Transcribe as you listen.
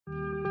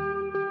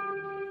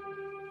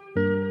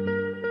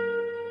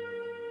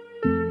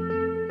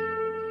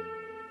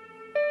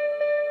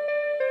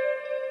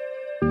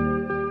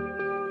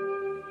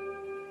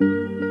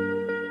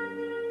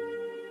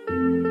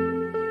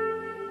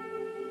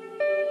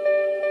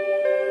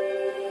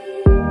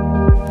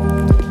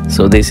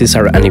So this is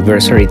our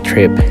anniversary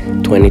trip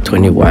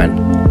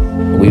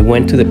 2021. We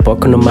went to the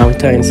Pocono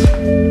Mountains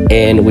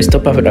and we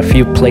stopped at a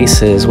few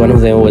places. One of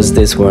them was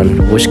this one,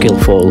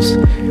 Bushkill Falls,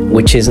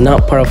 which is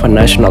not part of a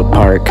national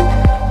park.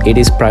 It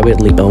is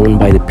privately owned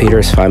by the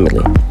Peters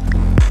family.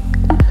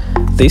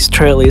 This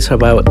trail is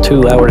about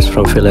 2 hours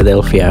from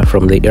Philadelphia,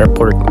 from the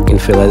airport in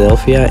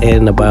Philadelphia,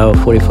 and about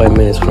 45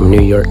 minutes from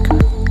New York.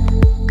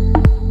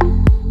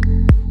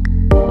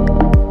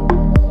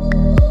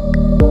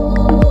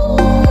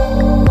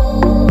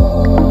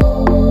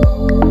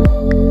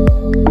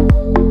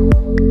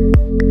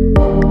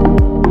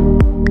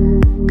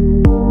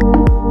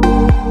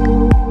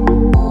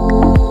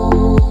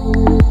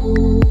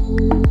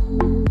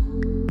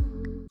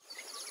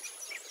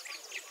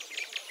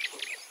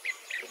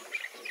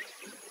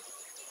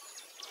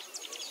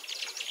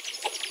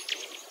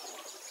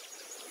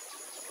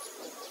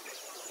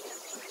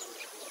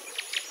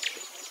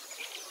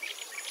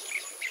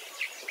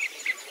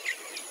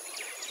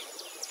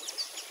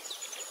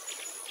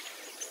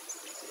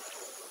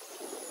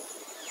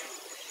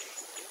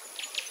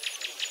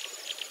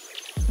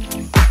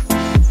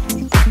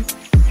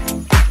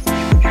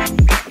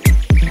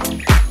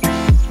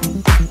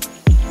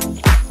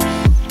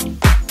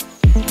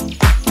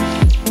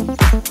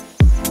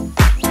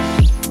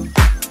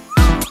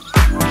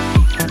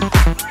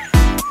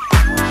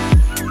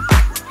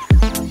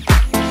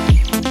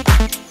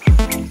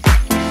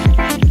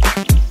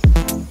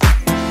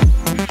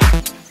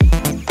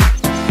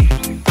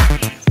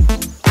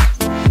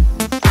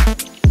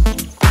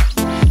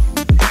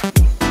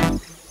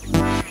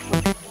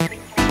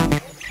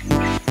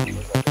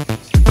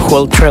 The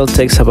whole trail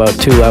takes about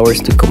 2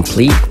 hours to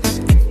complete.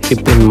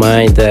 Keep in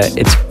mind that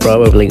it's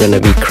probably going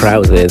to be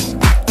crowded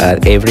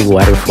at every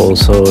waterfall,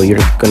 so you're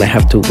going to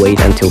have to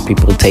wait until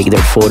people take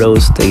their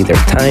photos, take their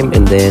time,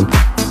 and then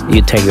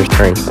you take your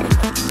turn.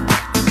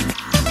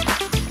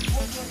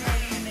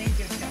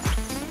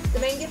 The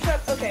main gift shop?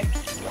 Okay.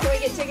 Can we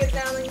get tickets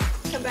now and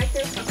come back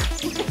through?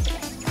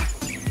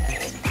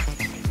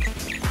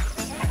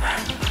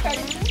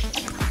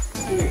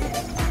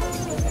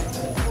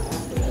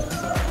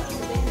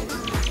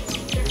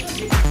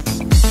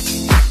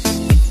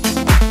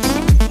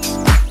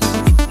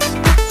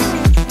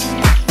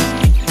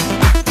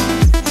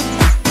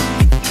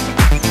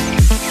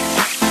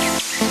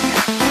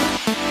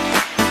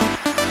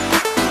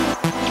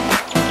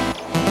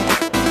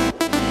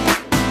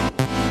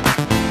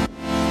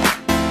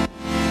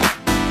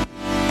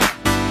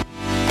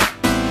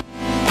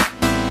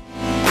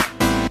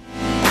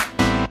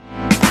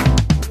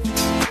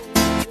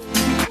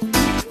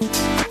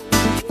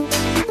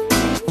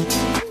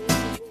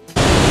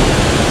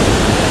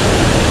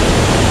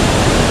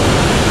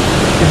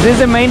 Is this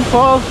the main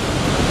falls?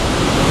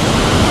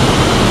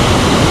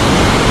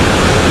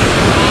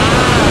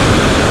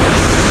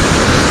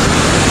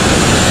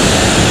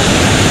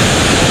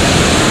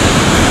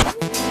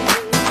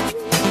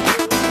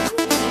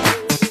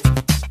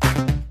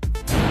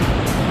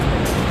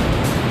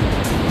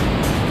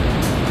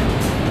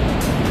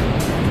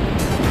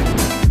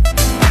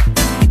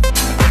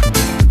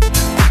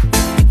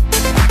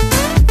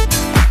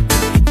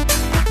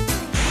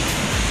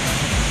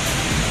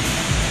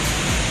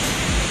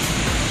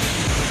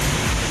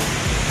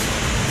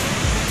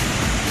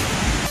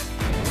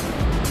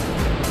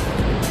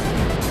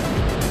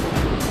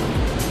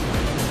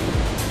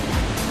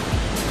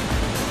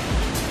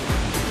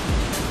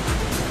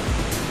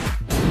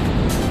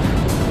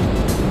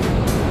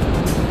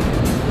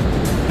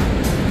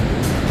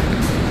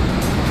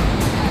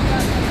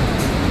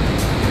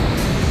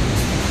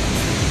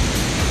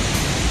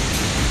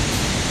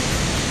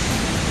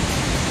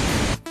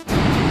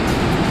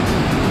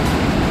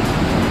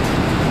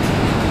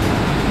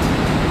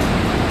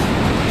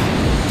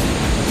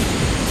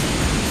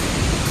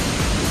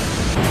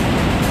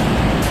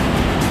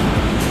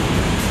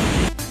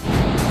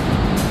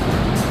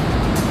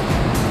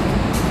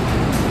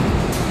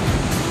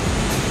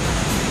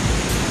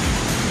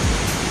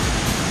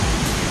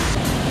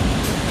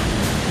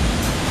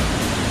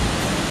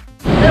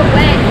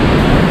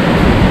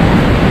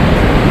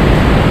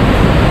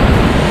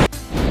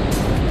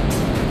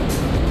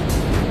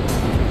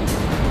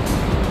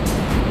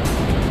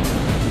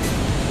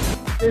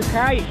 It's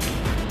high.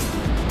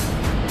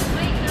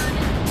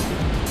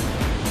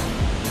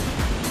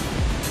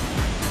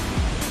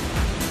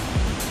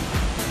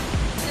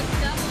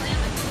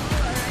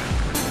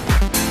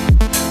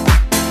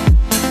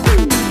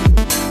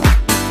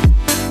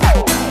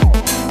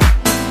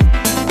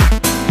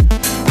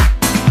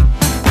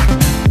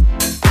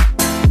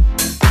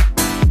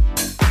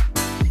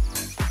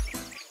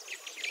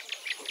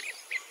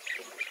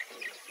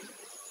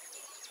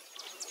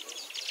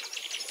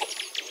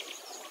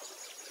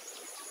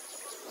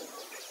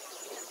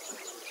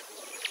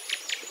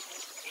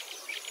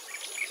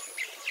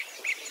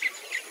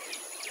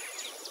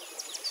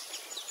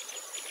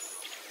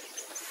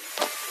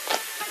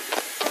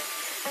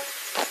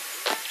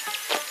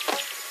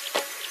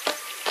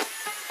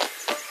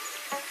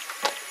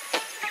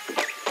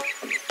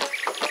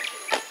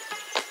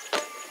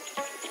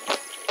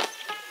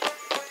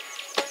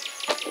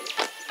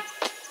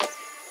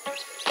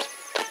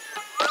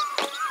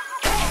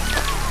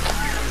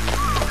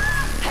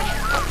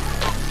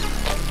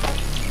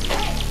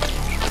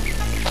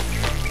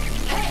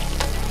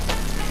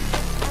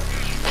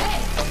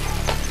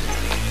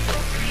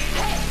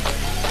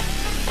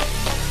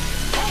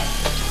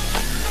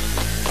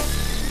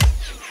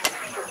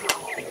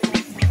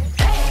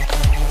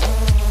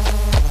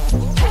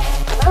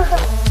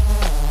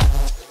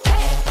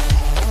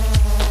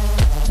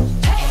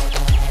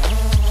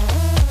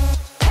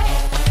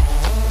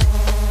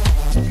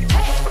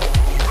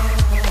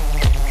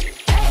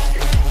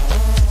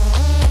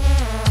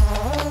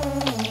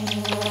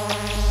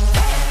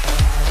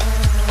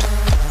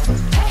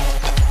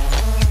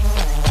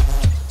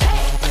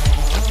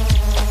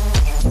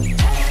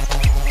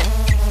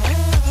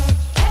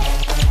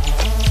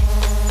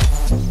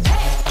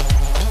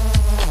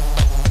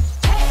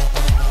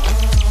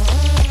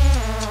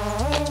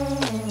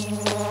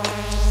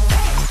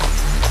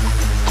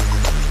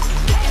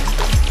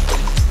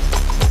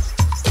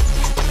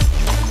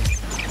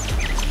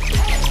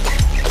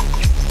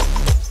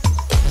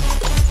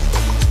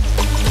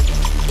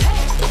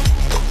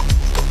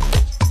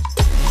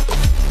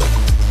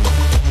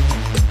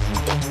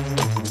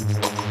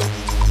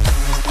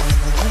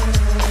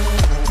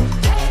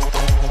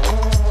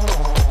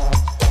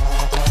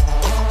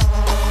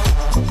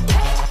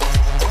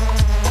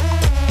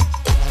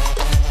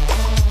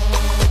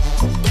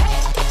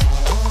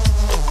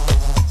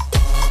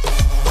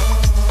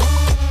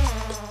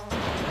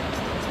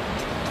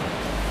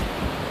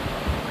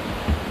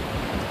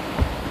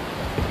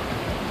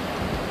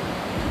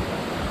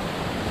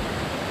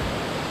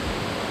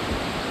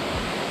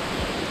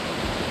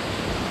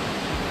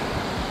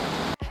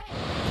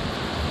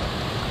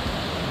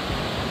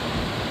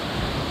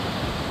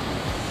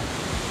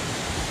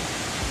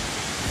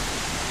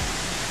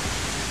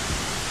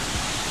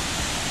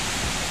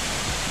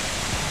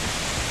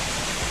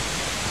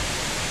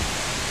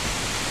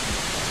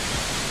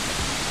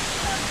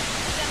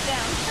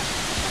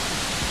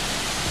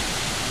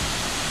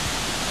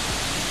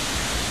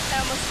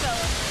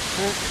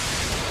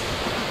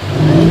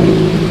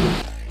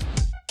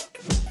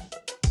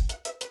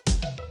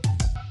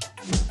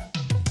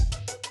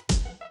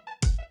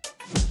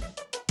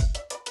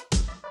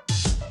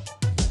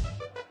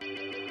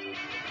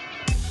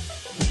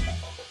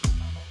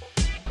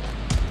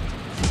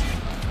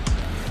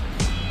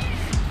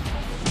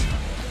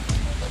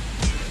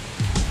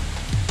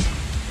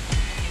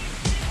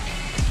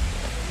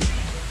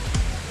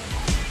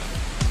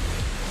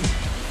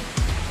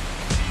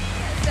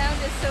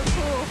 Sound is so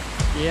cool.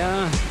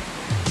 Yeah.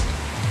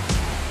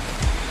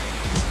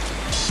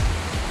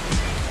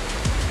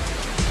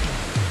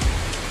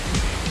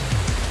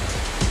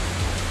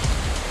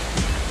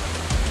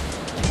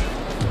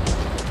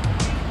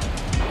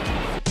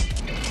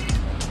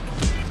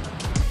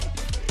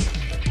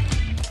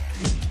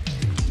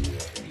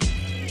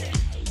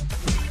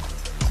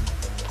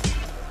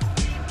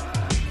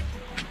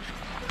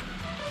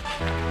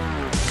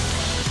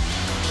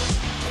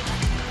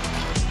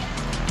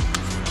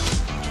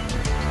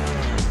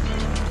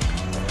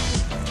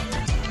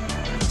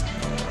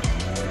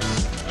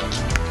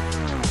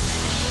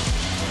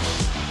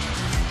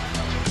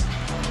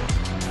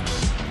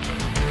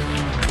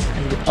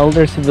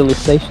 Older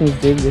civilizations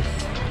did this.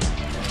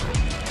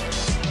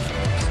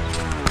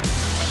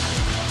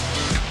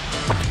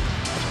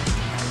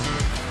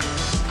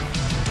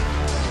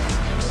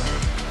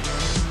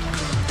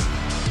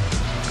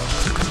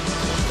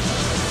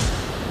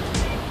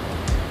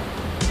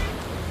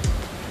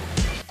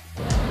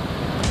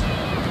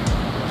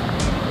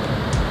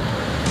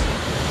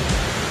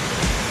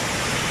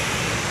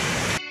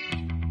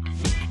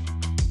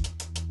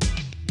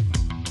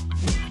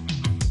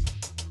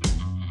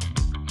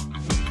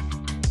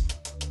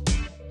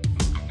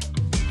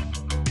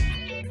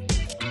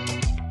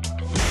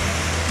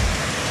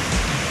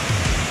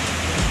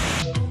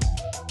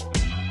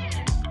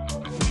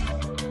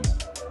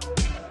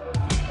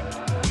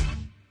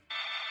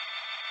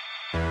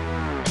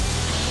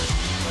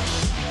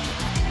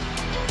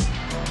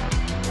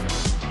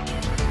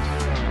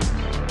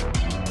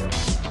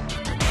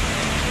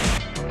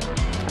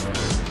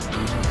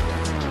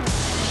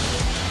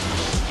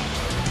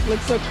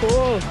 Looks so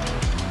cool.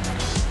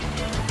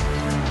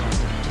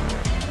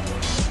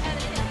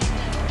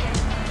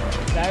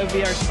 That would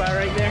be our spot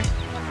right there.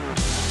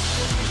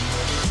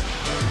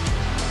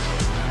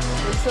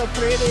 Looks so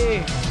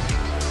pretty.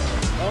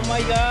 Oh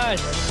my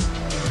gosh.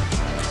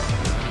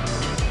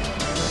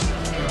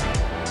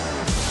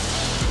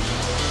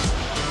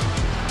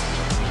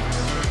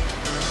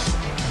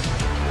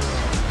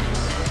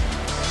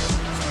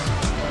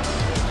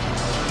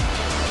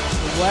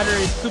 The water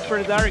is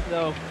super dark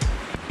though.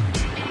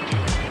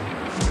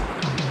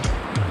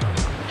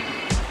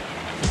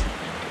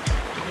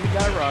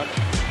 That rock.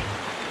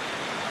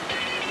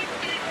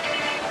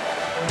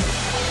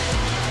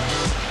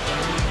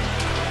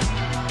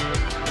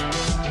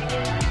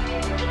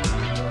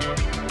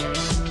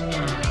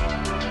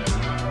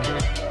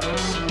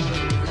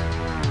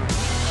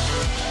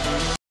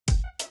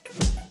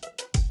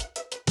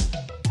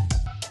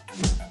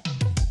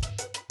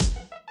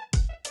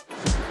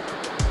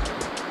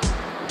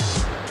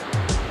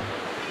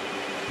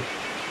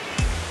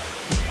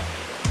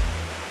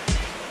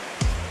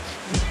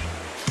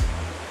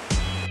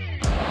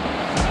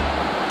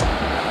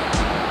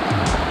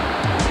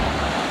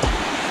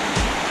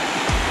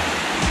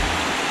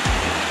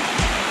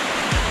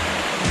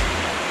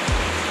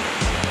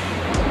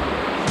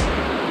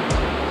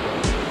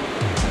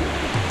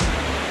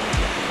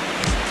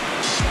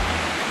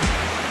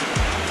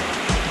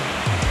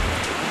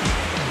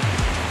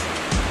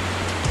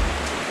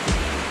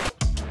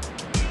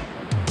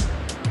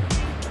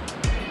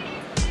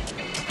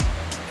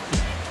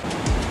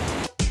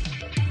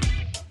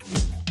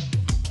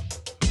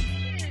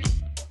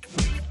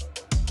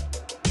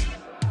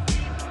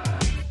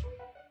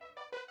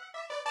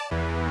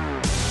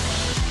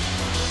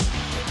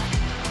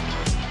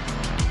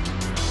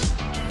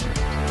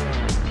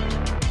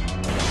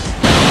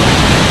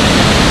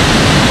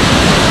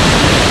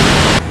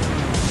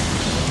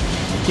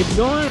 Keep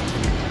going.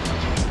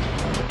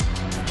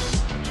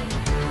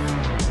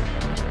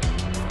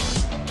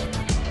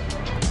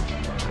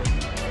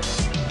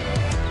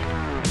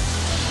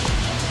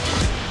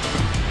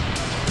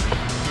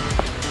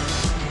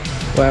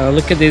 Wow,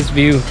 look at this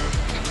view.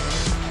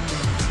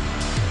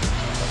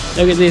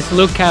 Look at this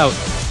lookout.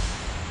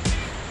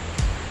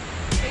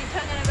 Are you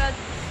talking about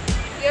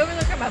the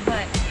overlook or my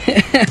butt?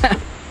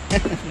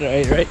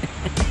 Right.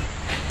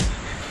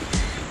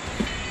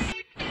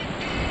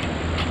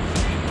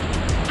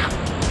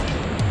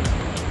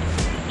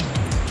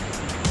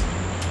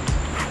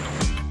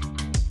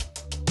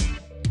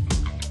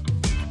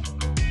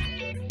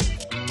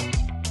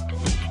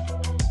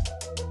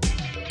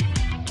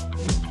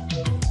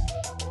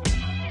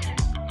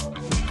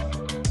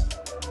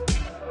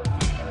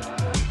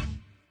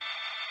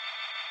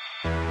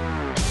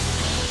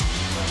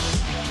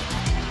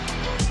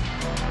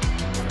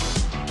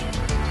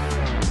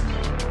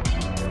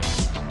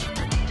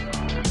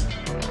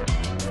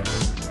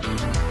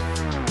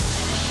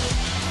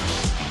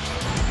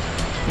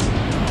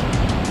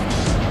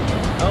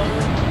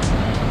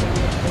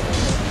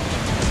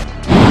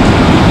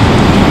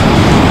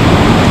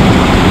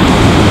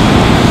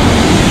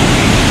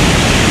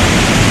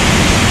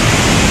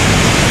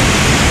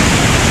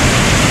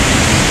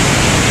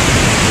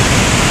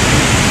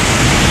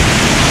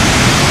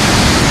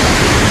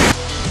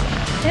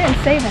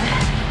 say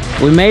that.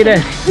 We made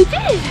it. We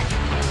did!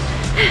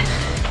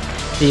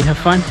 Did you have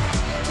fun?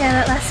 Yeah,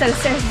 that last set of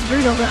stairs is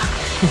brutal though.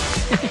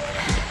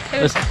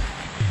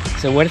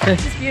 Is it worth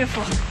it? It's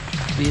beautiful.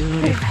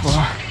 Beautiful.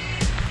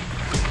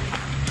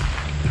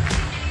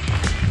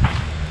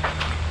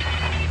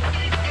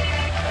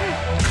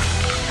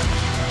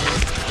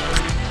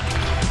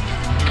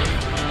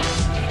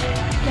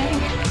 Dang.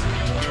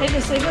 They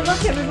just leave it.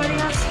 Look, everybody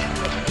else.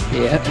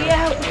 Yeah. We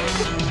out.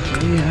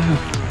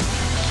 Yeah.